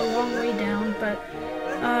kind of a long way down. But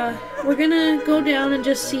we're gonna go down and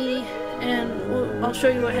just see, and I'll show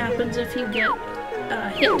you what happens if you get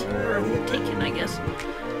hit, or taken, I guess.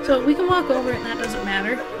 So we can walk over it and that doesn't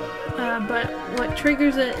matter, but what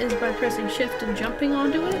triggers it is by pressing shift and jumping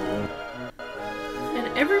onto it.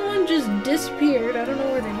 And everyone just disappeared. I don't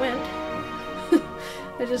know where they went.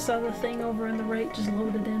 I just saw the thing over on the right just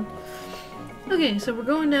loaded in. Okay, so we're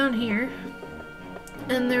going down here,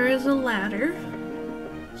 and there is a ladder,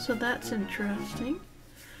 so that's interesting.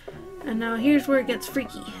 And now here's where it gets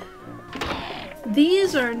freaky.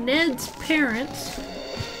 These are Ned's parents,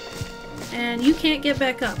 and you can't get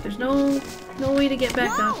back up. There's no way to get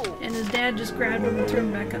back up, and his dad just grabbed him and threw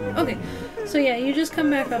him back up. Okay, so yeah, you just come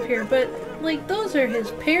back up here, but like those are his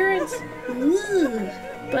parents. Ugh.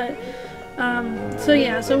 But so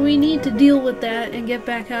yeah, so we need to deal with that and get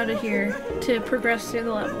back out of here to progress through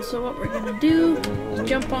the level. So what we're gonna do is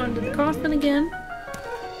jump onto the coffin again,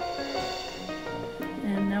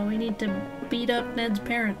 and now we need to beat up Ned's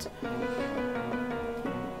parents.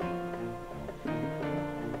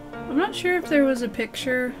 I'm not sure if there was a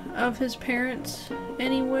picture of his parents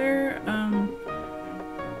anywhere.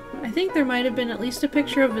 I think there might have been at least a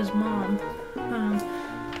picture of his mom.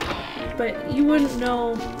 But you wouldn't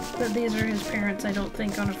know that these are his parents, I don't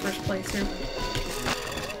think, on a first playthrough.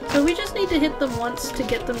 So we just need to hit them once to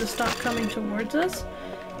get them to stop coming towards us.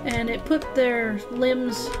 And it put their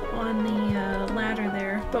limbs on the ladder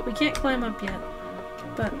there, but we can't climb up yet.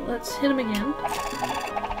 But let's hit them again.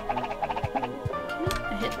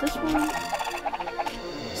 Hit this one.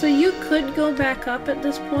 So you could go back up at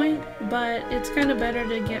this point, but it's kind of better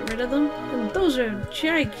to get rid of them. And those are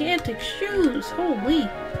gigantic shoes! Holy!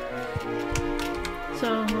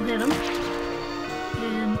 So we'll hit them.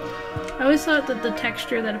 And I always thought that the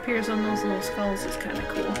texture that appears on those little skulls is kind of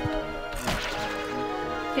cool.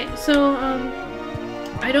 Okay, so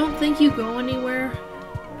I don't think you go anywhere.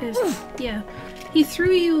 Yeah, he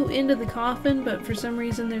threw you into the coffin, but for some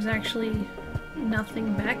reason there's actually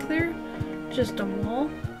nothing back there, just a wall.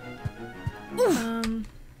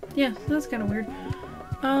 Yeah, that's kind of weird.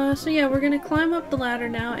 So yeah, we're gonna climb up the ladder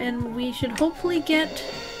now, and we should hopefully get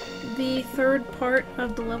the third part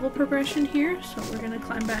of the level progression here. So we're gonna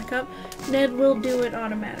climb back up. Ned will do it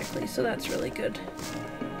automatically, so that's really good.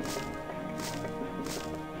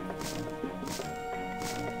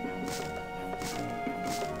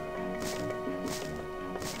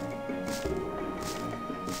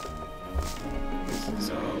 This is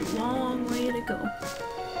a long way to go.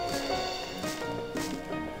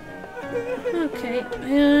 Okay,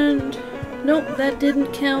 and nope, that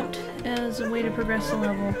didn't count as a way to progress the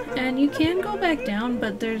level. And you can go back down,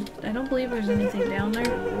 but I don't believe there's anything down there,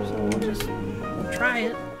 so we'll try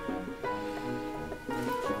it.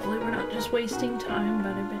 Hopefully we're not just wasting time,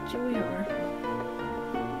 but I bet you we are.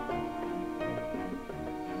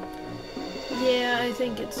 Yeah, I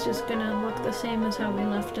think it's just gonna look the same as how we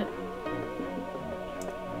left it.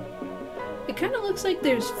 It kind of looks like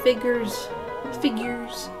there's figures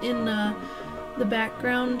in the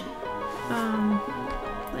background.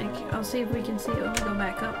 Like, I'll see if we can see. Oh, go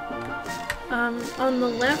back up. On the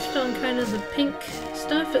left, on kind of the pink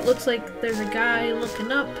stuff, it looks like there's a guy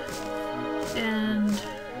looking up, and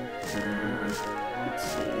let's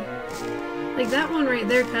see. Like that one right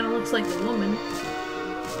there kind of looks like a woman,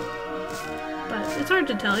 but it's hard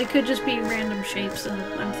to tell. It could just be random shapes, and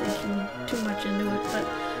I'm thinking too much into it, but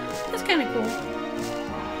it's kind of cool.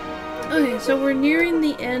 Okay, so we're nearing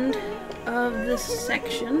the end of this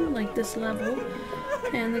section, like this level,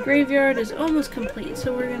 and the graveyard is almost complete,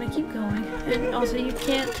 so we're gonna keep going. And also, you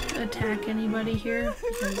can't attack anybody here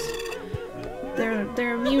because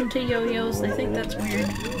they're immune to yo-yos. They think that's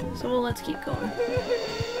weird, so let's keep going.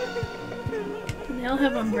 They all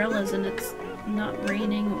have umbrellas, and it's not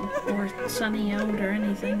raining or sunny out or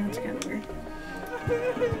anything. That's kind of weird.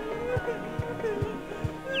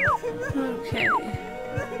 Okay,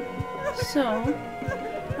 so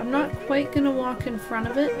I'm not quite gonna walk in front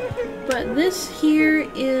of it, but this here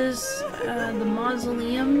is the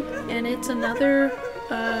mausoleum, and it's another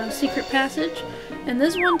secret passage, and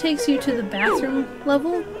this one takes you to the bathroom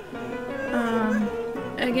level.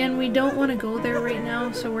 Again, we don't want to go there right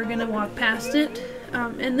now, so we're gonna walk past it.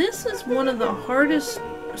 And this is one of the hardest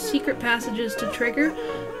secret passages to trigger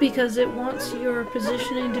because it wants your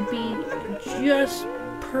positioning to be just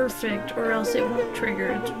perfect, or else it won't trigger.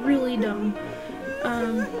 It's really dumb.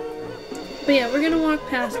 But yeah, we're gonna walk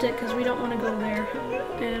past it because we don't want to go there,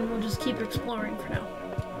 and we'll just keep exploring for now.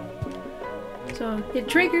 So it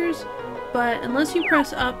triggers, but unless you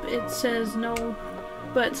press up, it says no.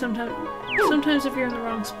 But sometimes if you're in the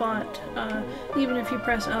wrong spot, even if you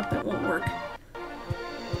press up, it won't work.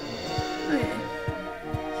 Okay,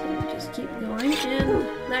 so we just keep going, and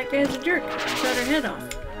that guy's a jerk. Cut her head off.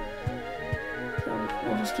 So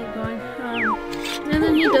we'll just keep going. And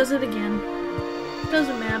then he does it again.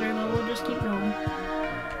 Doesn't matter though, we'll just keep going.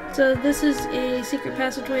 So this is a secret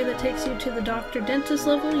passageway that takes you to the doctor-dentist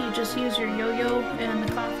level. You just use your yo-yo and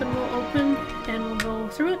the coffin will open and we'll go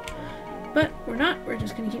through it. But we're not, we're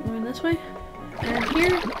just gonna keep going this way. And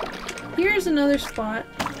here's another spot.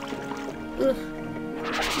 Ugh.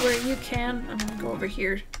 Where you can, I'm gonna go over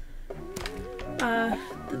here.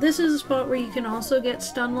 This is a spot where you can also get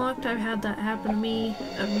stun locked. I've had that happen to me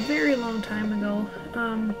a very long time ago.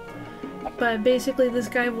 But basically this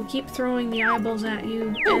guy will keep throwing the eyeballs at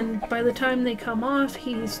you, and by the time they come off,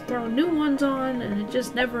 he's throwing new ones on, and it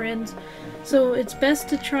just never ends. So it's best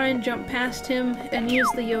to try and jump past him and use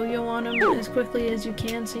the yo-yo on him as quickly as you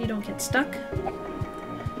can so you don't get stuck.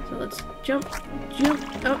 So let's jump.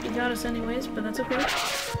 Oh, he got us anyways, but that's okay.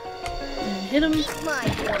 And hit him.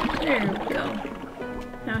 There we go.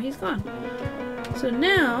 Now he's gone. So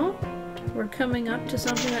now we're coming up to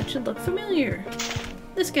something that should look familiar.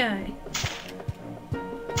 This guy.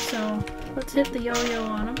 So let's hit the yo-yo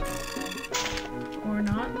on him. Or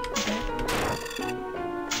not. Okay.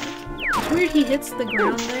 It's weird he hits the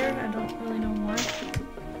ground there. I don't really know why.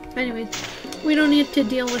 Anyways, we don't need to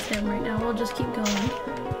deal with him right now. We'll just keep going.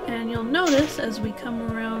 And you'll notice as we come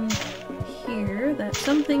around here that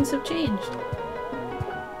some things have changed.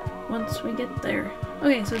 Once we get there.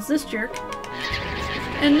 Okay, so it's this jerk.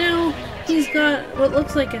 And now he's got what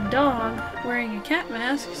looks like a dog wearing a cat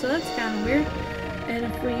mask, so that's kind of weird. And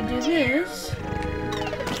if we do this,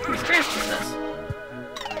 he scratches us.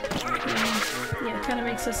 And, yeah, it kind of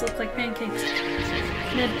makes us look like pancakes.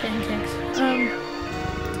 Ned pancakes.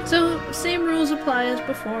 So same rules apply as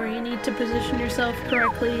before. You need to position yourself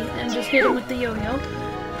correctly and just hit him with the yo-yo,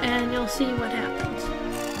 and you'll see what happens.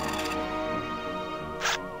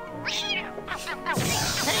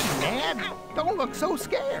 Hey, Ned! Don't look so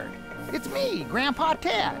scared. It's me, Grandpa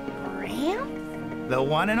Ted. Graham? The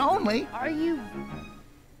one and only. Are you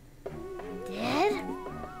dead?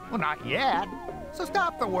 Well, not yet. So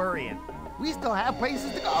stop the worrying. We still have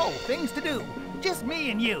places to go, things to do. Just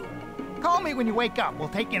me and you. Call me when you wake up. We'll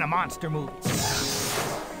take in a monster movie.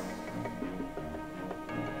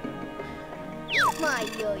 Eat my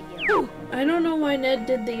yo-yo. I don't know why Ned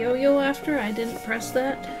did the yo-yo after. I didn't press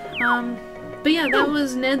that. But yeah, that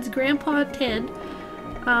was Ned's Grandpa Ted.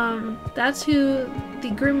 That's who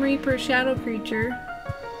the Grim Reaper shadow creature,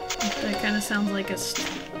 that kind of sounds like a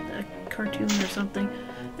cartoon or something.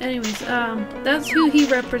 Anyways, that's who he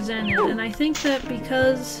represented, and I think that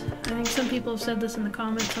because, I think some people have said this in the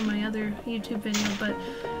comments on my other YouTube video, but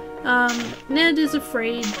Ned is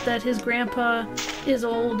afraid that his grandpa is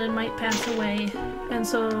old and might pass away, and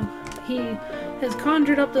so he has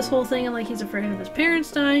conjured up this whole thing, and like he's afraid of his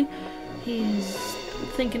parents dying. He's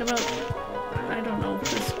thinking about, I don't know,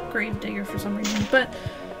 this grave digger for some reason, but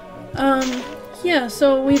yeah,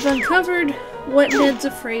 so we've uncovered what Ned's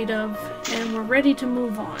afraid of, and we're ready to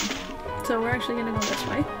move on. So we're actually gonna go this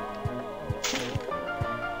way.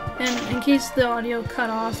 And in case the audio cut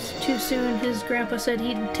off too soon, his grandpa said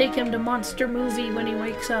he'd take him to Monster Movie when he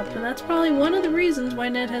wakes up, and that's probably one of the reasons why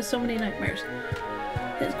Ned has so many nightmares.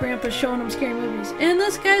 His grandpa's showing him scary movies. And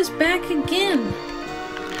this guy's back again!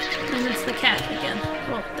 And it's the cat again.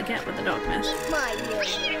 Well, the cat with the dog mask.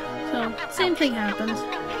 So, same thing happens.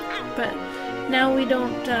 But now we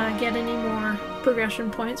don't get any more progression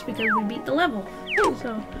points because we beat the level.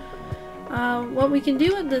 So, what we can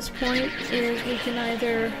do at this point is we can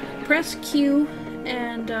either press Q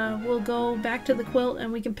and we'll go back to the quilt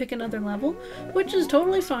and we can pick another level, which is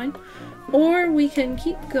totally fine. Or we can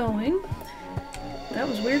keep going. That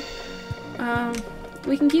was weird.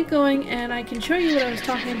 We can keep going and I can show you what I was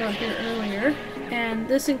talking about here earlier. And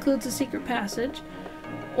this includes a secret passage.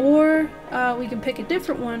 Or we can pick a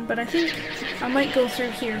different one, but I think I might go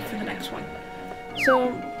through here for the next one.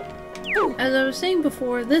 So, as I was saying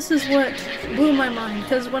before, this is what blew my mind,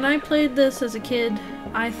 because when I played this as a kid,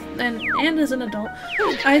 and as an adult,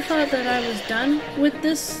 I thought that I was done with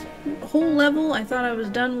this whole level. I thought I was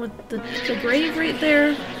done with the grave right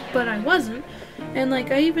there, but I wasn't. And like,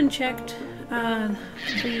 I even checked the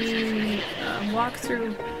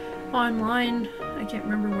walkthrough online. I can't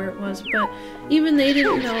remember where it was, but even they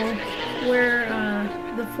didn't know where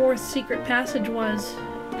the fourth secret passage was.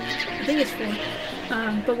 I think it's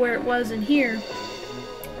 4, but where it was in here.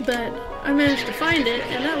 But I managed to find it,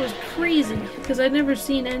 and that was crazy, because I'd never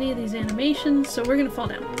seen any of these animations, so we're gonna fall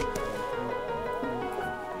down.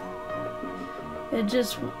 It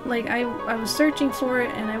just, like, I was searching for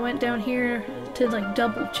it, and I went down here to, like,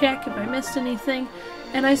 double check if I missed anything,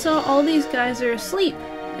 and I saw all these guys are asleep,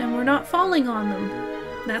 and we're not falling on them.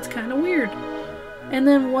 That's kind of weird. And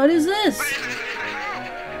then what is this?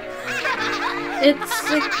 It's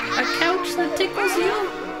like a couch that tickles you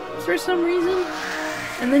for some reason,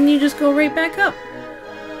 and then you just go right back up.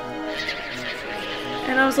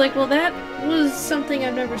 And I was like, well, that was something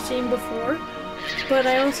I've never seen before, but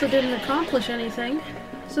I also didn't accomplish anything.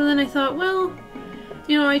 So then I thought, well,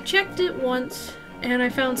 you know, I checked it once and I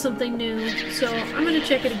found something new, so I'm gonna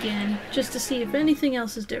check it again just to see if anything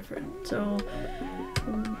else is different. So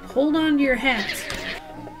hold on to your hats,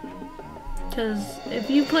 because if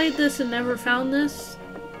you played this and never found this,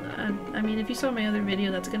 I mean, if you saw my other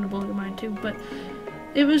video, that's gonna blow your mind too, but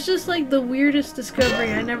it was just like the weirdest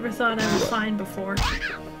discovery I never thought I would find before.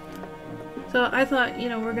 So I thought, you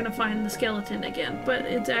know, we're gonna find the skeleton again, but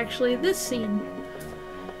it's actually this scene.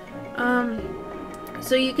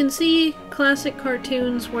 So you can see classic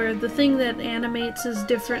cartoons where the thing that animates is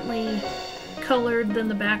differently colored than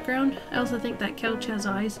the background. I also think that couch has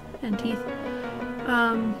eyes and teeth.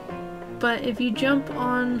 But if you jump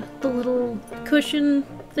on the little cushion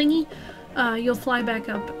thingy, you'll fly back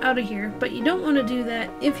up out of here. But you don't want to do that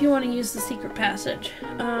if you want to use the secret passage.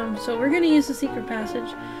 So we're going to use the secret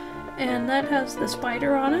passage, and that has the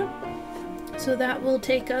spider on it. So that will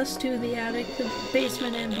take us to the attic, the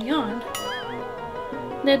basement, and beyond.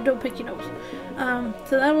 Ned, don't pick your nose.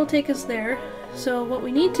 So that will take us there. So what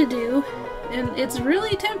we need to do, and it's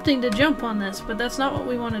really tempting to jump on this, but that's not what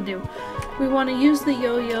we want to do. We want to use the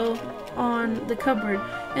yo-yo on the cupboard.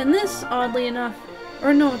 And this, oddly enough,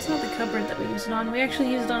 or no, it's not the cupboard that we used it on. We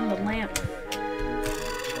actually used it on the lamp.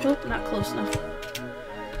 Oh, not close enough.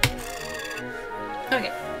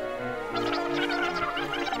 Okay.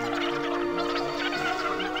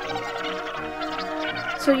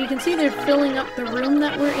 So you can see they're filling up the room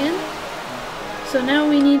that we're in. So now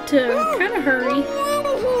we need to kind of hurry.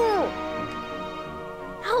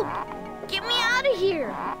 Help! Get me out of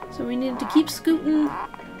here! So we need to keep scooting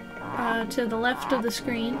to the left of the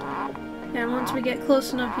screen. And once we get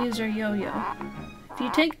close enough, use our yo-yo. If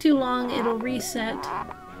you take too long, it'll reset.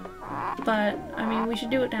 But, I mean, we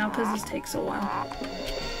should do it now because this takes a while.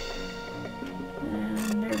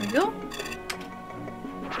 And there we go.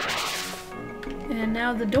 And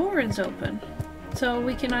now the door is open. So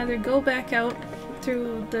we can either go back out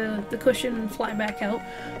through the cushion and fly back out,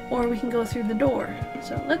 or we can go through the door.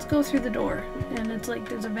 So let's go through the door. And it's like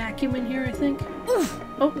there's a vacuum in here, I think.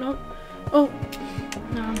 Oh, no. Oh,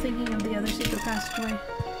 no, I'm thinking of the other secret passageway.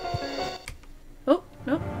 Oh,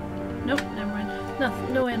 no.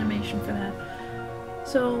 no animation for that.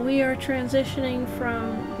 So we are transitioning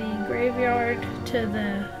from the graveyard to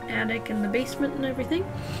the attic and the basement and everything.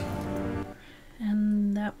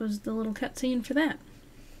 And that was the little cutscene for that.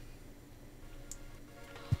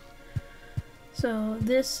 So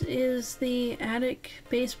this is the attic,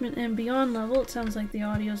 basement, and beyond level. It sounds like the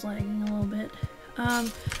audio's lagging a little bit.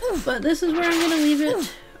 But this is where I'm going to leave it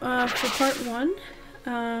for part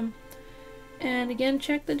 1. And again,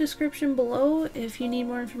 check the description below if you need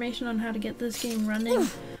more information on how to get this game running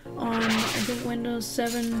on, I think, Windows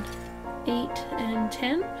 7, 8, and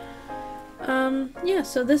 10. Yeah,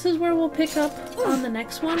 so this is where we'll pick up on the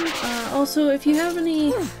next one. Also, if you have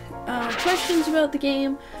any questions about the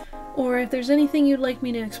game, or if there's anything you'd like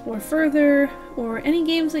me to explore further, or any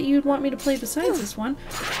games that you'd want me to play besides this one,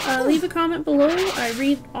 leave a comment below. I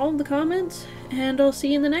read all of the comments, and I'll see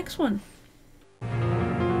you in the next one.